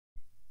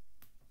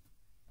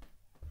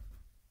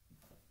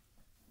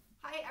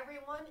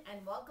everyone,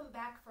 and welcome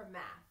back for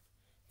math.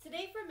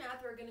 Today for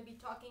math we're going to be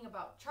talking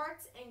about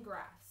charts and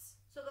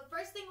graphs. So the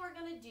first thing we're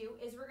going to do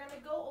is we're going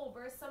to go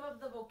over some of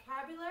the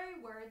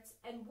vocabulary words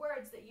and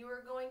words that you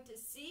are going to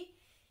see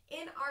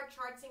in our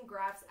charts and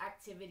graphs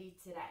activity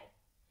today.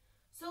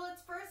 So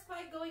let's first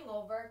by going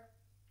over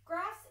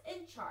graphs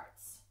and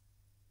charts.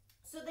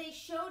 So they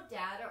show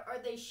data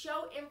or they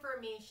show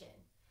information.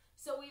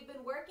 So we've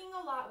been working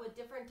a lot with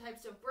different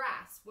types of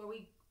graphs where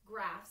we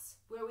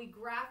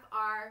graph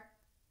our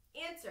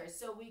answers.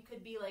 So we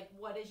could be like,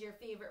 what is your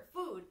favorite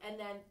food? And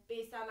then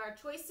based on our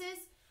choices,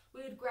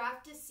 we would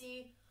graph to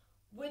see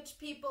which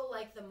people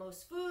like the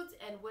most foods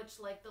and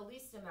which like the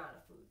least amount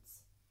of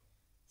foods.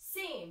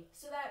 Same.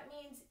 So that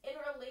means in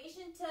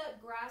relation to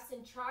graphs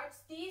and charts,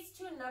 these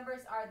two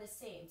numbers are the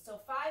same.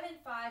 So 5 and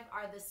 5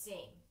 are the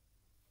same.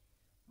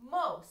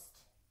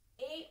 Most,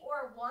 8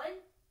 or 1,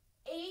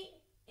 8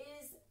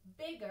 is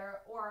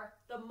bigger or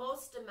the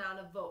most amount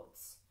of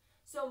votes.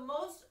 So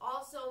most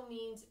also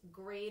means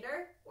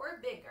greater or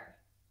bigger.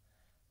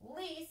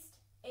 Least,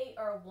 8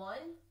 or 1,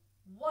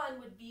 1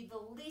 would be the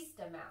least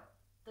amount,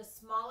 the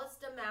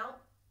smallest amount.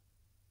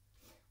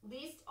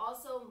 Least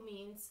also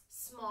means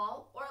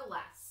small or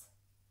less.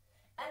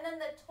 And then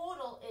the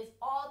total is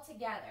all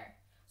together.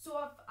 So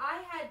if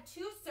I had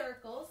 2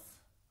 circles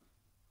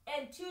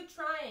and 2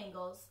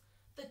 triangles,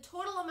 the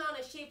total amount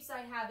of shapes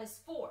I have is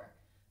 4.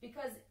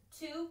 Because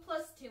 2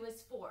 plus 2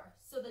 is 4.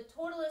 So the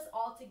total is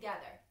all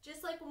together.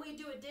 Just like when we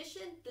do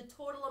addition, the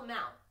total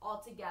amount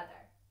all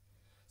together.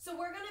 So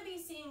we're going to be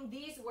seeing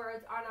these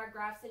words on our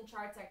graphs and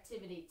charts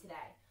activity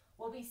today.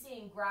 We'll be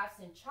seeing graphs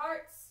and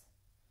charts,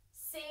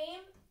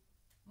 same,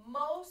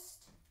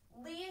 most,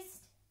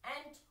 least,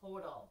 and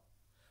total.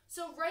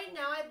 So right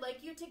now I'd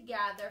like you to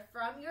gather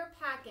from your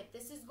packet.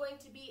 This is going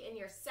to be in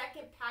your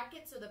second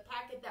packet, so the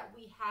packet that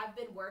we have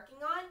been working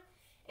on.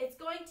 It's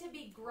going to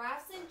be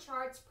graphs and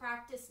charts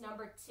practice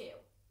number 2.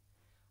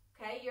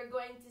 Okay, you're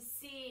going to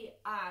see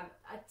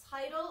a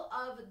title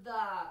of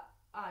the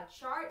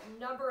chart,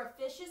 number of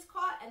fishes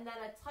caught, and then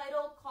a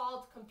title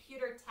called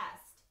computer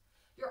test.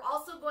 You're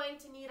also going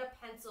to need a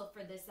pencil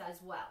for this as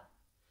well.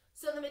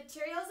 So the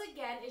materials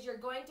again is you're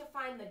going to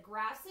find the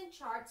graphs and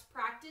charts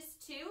practice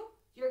 2.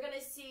 You're going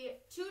to see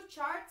 2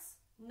 charts,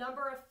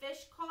 number of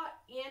fish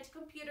caught, and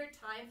computer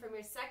time from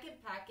your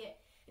second packet,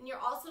 and you're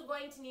also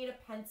going to need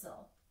a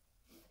pencil.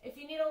 If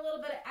you need a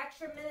little bit of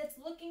extra minutes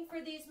looking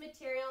for these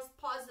materials,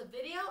 pause the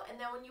video, and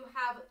then when you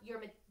have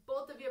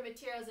both of your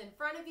materials in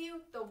front of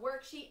you, the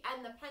worksheet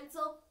and the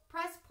pencil,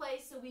 press play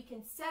so we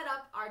can set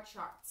up our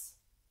charts.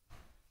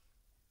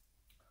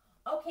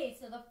 Okay,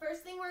 so the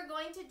first thing we're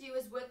going to do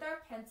is with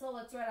our pencil,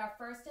 let's write our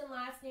first and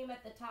last name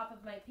at the top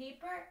of my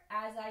paper.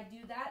 As I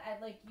do that,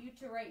 I'd like you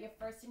to write your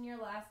first and your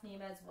last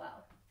name as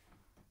well.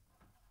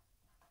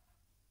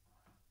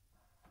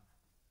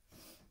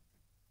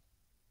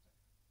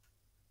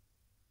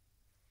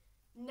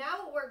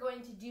 Now what we're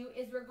going to do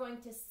is we're going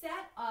to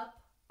set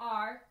up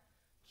our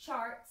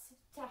charts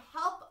to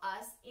help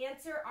us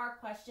answer our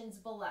questions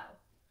below.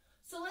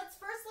 So let's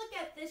first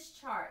look at this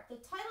chart. The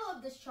title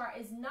of this chart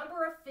is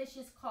Number of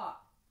Fishes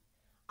Caught.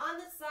 On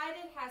the side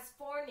it has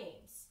 4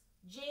 names,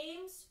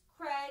 James,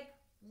 Craig,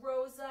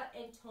 Rosa,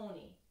 and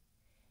Tony.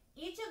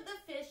 Each of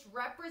the fish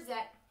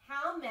represent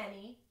how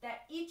many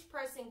that each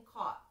person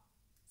caught.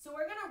 So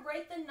we're going to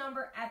write the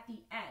number at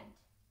the end.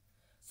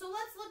 So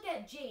let's look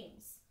at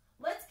James.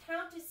 Let's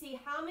count to see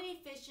how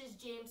many fishes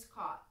James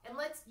caught. And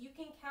you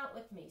can count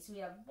with me. So we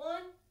have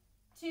 1,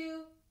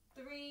 2,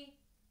 3,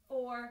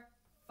 4,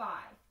 5.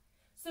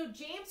 So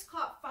James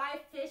caught 5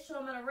 fish, so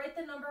I'm going to write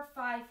the number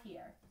 5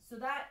 here. So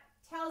that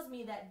tells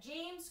me that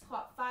James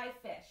caught 5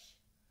 fish.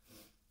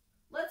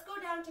 Let's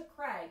go down to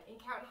Craig and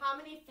count how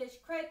many fish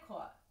Craig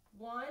caught.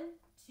 1,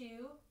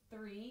 2,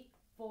 3,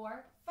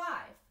 4, 5.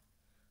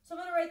 So I'm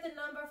going to write the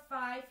number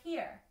 5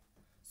 here.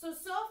 So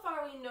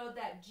far we know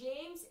that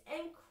James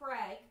and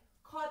Craig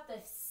caught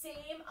the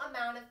same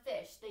amount of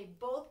fish. They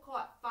both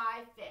caught 5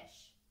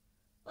 fish.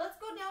 Let's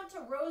go down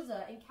to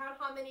Rosa and count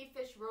how many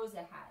fish Rosa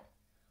had.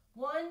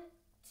 1,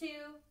 2,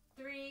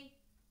 3,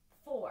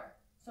 4.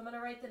 So I'm going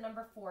to write the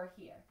number 4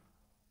 here.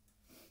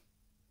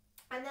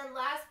 And then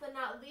last but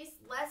not least,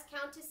 let's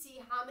count to see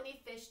how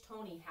many fish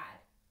Tony had.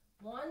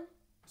 1,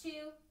 2,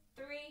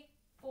 3,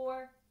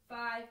 4,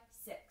 5,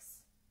 6.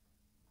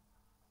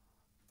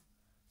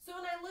 So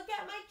when I look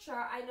at my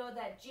chart, I know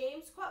that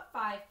James caught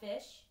 5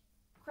 fish,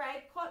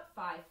 Craig caught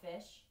 5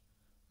 fish,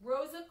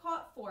 Rosa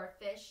caught 4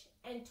 fish,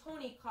 and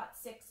Tony caught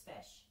 6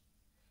 fish.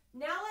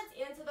 Now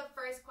let's answer the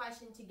first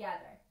question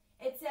together.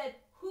 It said,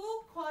 who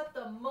caught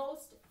the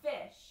most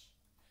fish?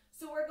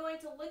 So we're going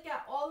to look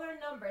at all our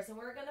numbers and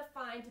we're going to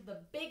find the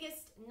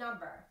biggest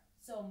number.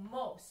 So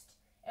most.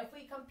 If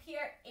we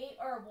compare 8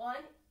 or 1,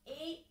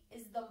 8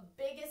 is the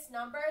biggest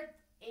number.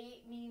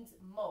 8 means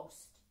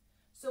most.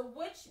 So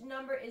which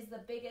number is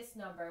the biggest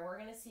number? We're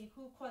going to see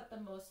who caught the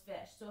most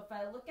fish. So if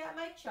I look at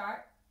my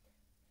chart,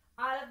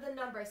 out of the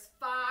numbers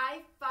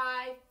 5,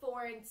 5,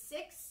 4, and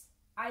 6,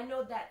 I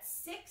know that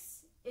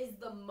 6 is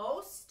the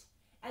most,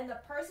 and the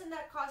person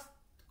that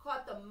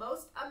caught the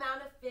most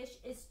amount of fish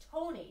is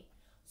Tony.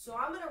 So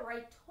I'm going to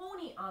write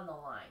Tony on the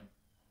line.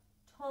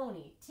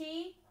 Tony,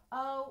 T-O-N-Y.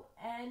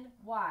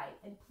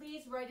 And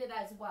please write it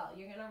as well.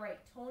 You're going to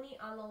write Tony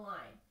on the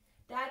line.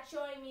 That's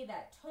showing me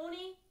that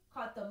Tony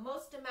caught the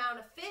most amount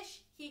of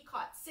fish. He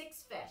caught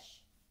 6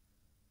 fish.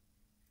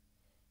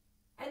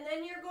 And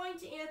then you're going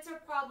to answer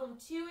problem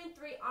 2 and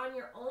 3 on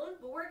your own,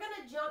 but we're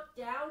going to jump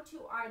down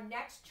to our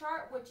next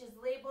chart, which is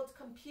labeled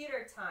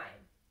computer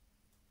time.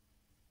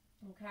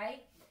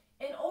 Okay?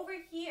 And over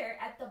here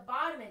at the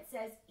bottom it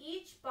says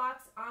each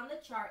box on the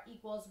chart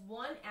equals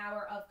 1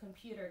 hour of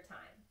computer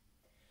time.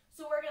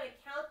 So we're going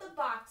to count the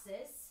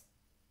boxes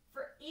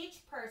for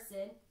each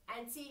person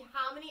and see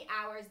how many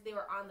hours they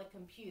were on the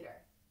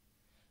computer.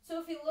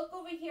 So if you look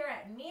over here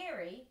at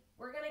Mary,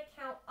 we're going to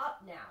count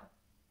up now.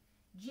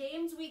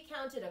 James, we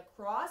counted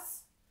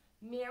across.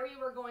 Mary,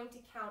 we're going to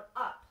count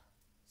up.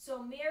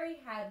 So Mary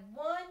had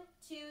 1,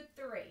 2,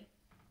 3.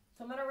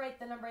 So I'm going to write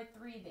the number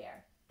 3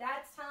 there.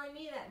 That's telling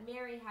me that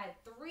Mary had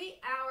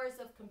 3 hours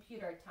of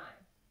computer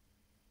time.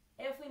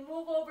 If we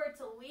move over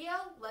to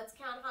Leo, let's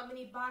count how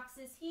many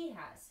boxes he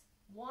has.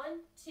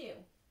 1, 2.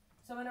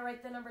 So I'm going to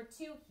write the number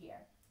 2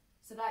 here.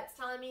 So that's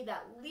telling me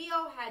that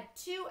Leo had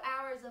 2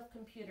 hours of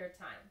computer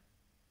time.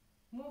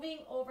 Moving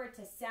over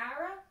to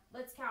Sarah,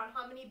 let's count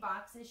how many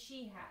boxes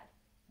she had.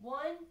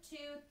 1, 2,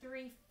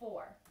 3,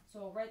 4. So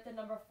we'll write the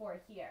number 4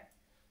 here.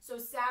 So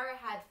Sarah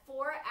had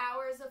 4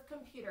 hours of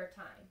computer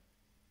time.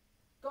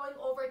 Going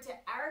over to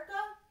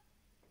Erica,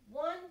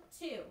 1,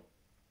 2.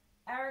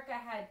 Erica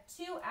had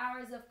 2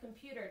 hours of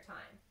computer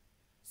time.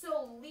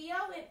 So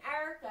Leo and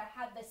Erica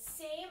had the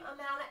same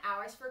amount of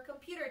hours for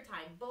computer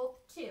time,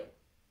 both 2.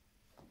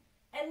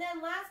 And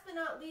then last but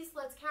not least,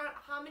 let's count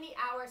how many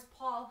hours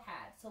Paul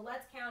had. So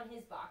let's count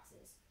his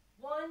boxes.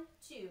 1,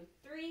 2,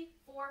 3,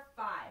 4,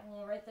 5. And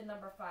we'll write the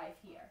number 5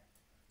 here.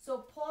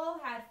 So Paul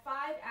had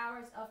 5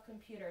 hours of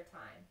computer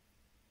time.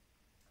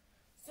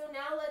 So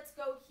now let's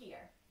go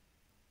here.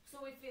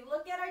 So if we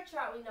look at our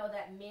chart, we know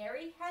that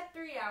Mary had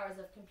 3 hours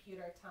of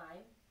computer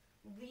time.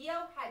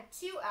 Leo had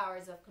 2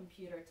 hours of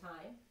computer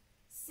time.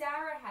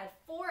 Sarah had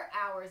 4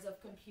 hours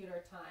of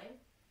computer time.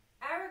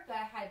 Erica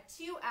had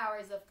 2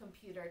 hours of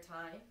computer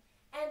time.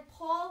 And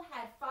Paul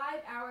had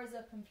 5 hours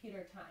of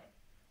computer time.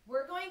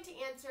 We're going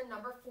to answer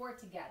number 4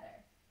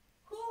 together.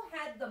 Who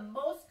had the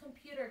most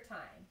computer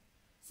time?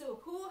 So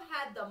who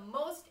had the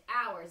most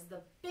hours,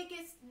 the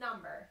biggest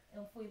number?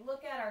 And if we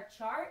look at our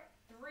chart,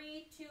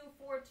 3, 2,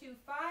 4, 2,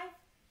 5.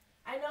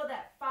 I know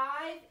that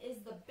 5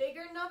 is the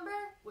bigger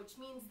number, which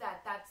means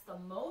that that's the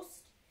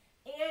most.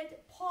 And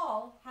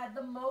Paul had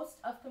the most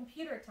of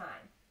computer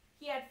time.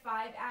 He had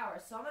 5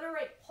 hours. So I'm going to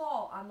write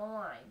Paul on the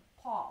line.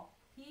 Paul.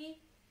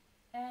 P-A-U-L.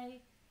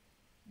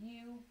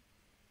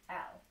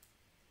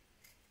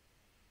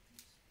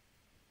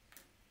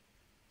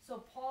 So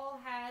Paul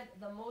had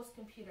the most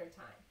computer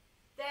time.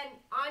 Then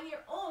on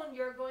your own,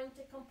 you're going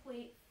to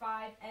complete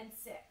 5 and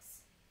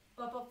 6.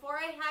 But before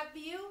I have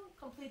you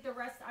complete the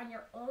rest on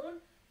your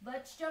own,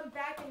 let's jump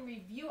back and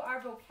review our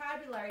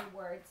vocabulary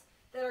words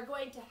that are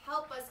going to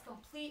help us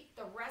complete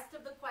the rest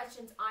of the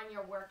questions on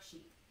your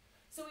worksheet.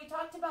 So we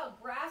talked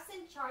about graphs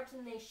and charts,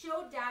 and they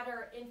show data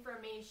or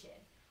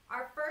information.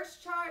 Our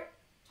first chart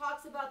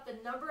talks about the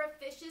number of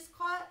fishes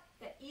caught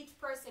that each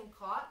person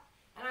caught,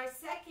 and our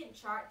second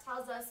chart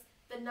tells us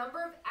the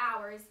number of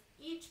hours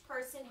each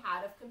person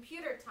had of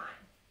computer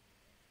time.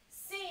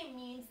 Same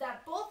means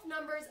that both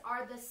numbers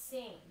are the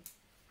same.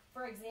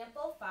 For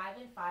example, 5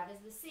 and 5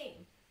 is the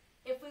same.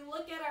 If we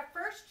look at our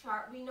first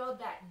chart, we know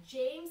that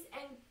James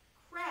and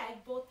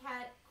Craig both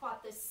had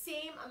caught the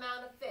same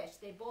amount of fish.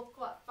 They both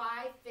caught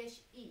 5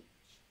 fish each.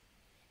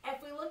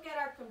 If we look at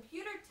our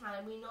computer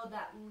time, we know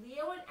that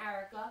Leo and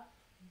Erica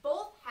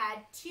both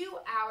had 2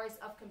 hours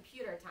of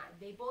computer time.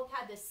 They both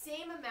had the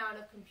same amount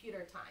of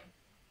computer time.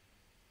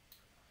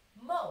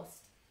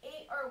 Most,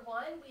 8 or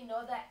 1, we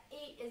know that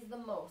 8 is the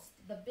most,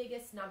 the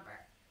biggest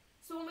number.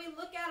 So when we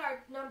look at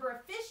our number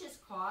of fishes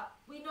caught,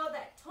 we know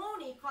that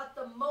Tony caught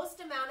the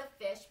most amount of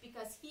fish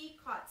because he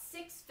caught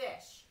 6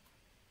 fish.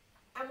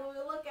 And when we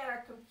look at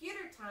our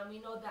computer time, we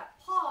know that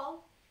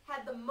Paul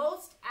had the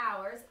most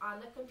hours on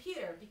the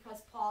computer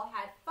because Paul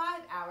had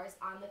 5 hours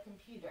on the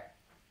computer.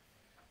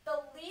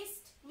 The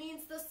least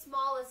means the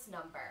smallest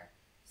number.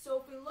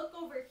 So if we look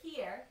over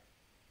here,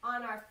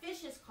 on our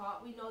fishes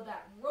caught, we know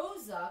that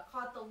Rosa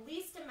caught the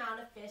least amount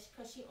of fish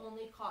because she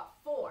only caught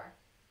 4.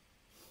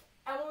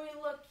 And when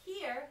we look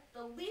here,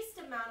 the least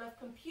amount of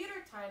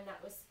computer time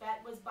that was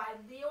spent was by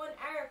Leo and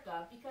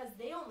Erica because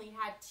they only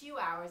had 2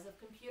 hours of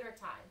computer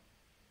time.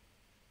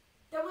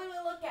 Then when we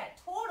look at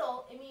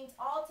total, it means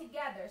all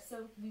together,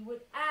 so we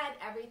would add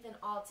everything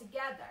all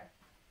together.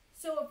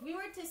 So if we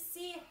were to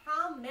see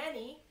how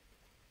many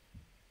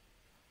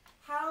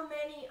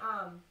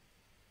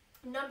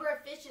number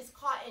of fishes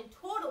caught in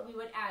total, we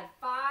would add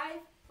 5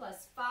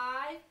 plus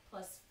 5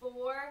 plus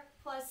 4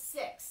 plus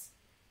 6.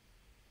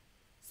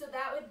 So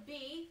that would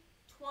be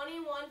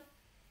 21.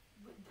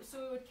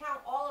 So we would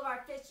count all of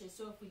our fishes.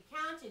 So if we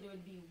counted, it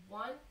would be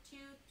 1, 2,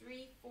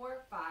 3,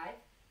 4, 5,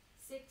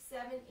 6,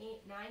 7, 7,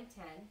 8, 9,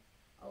 10,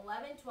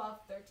 11, 12,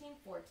 13,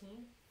 14,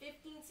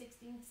 15,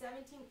 16,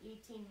 17,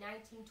 18,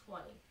 19,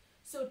 20.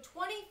 So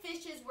 20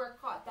 fishes were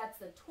caught. That's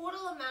the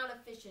total amount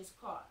of fishes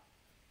caught.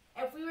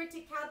 If we were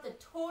to count the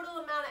total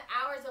amount of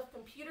hours of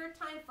computer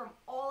time from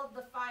all of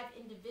the 5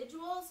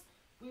 individuals,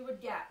 we would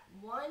get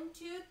 1,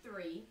 2,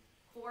 3,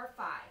 4,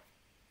 5,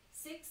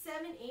 6,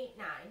 7, 8,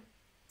 9,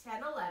 10,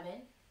 11,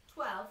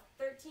 12,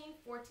 13,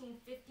 14,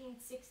 15,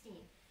 16.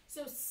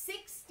 So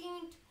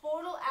 16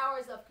 total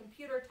hours of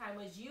computer time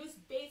was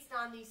used based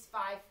on these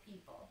 5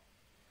 people.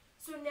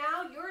 So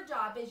now your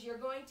job is you're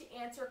going to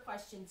answer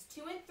questions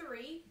 2 and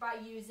 3 by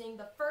using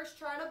the first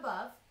chart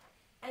above,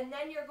 and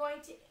then you're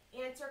going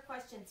to answer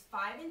questions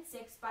 5 and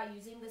 6 by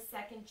using the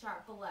second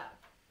chart below.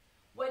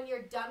 When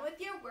you're done with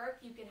your work,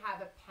 you can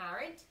have a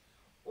parent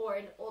or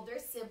an older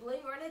sibling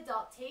or an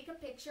adult take a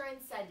picture and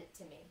send it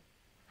to me.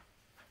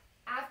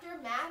 After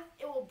math,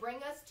 it will bring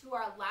us to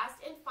our last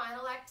and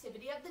final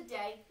activity of the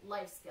day,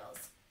 life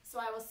skills. So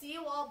I will see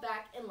you all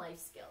back in life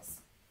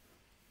skills.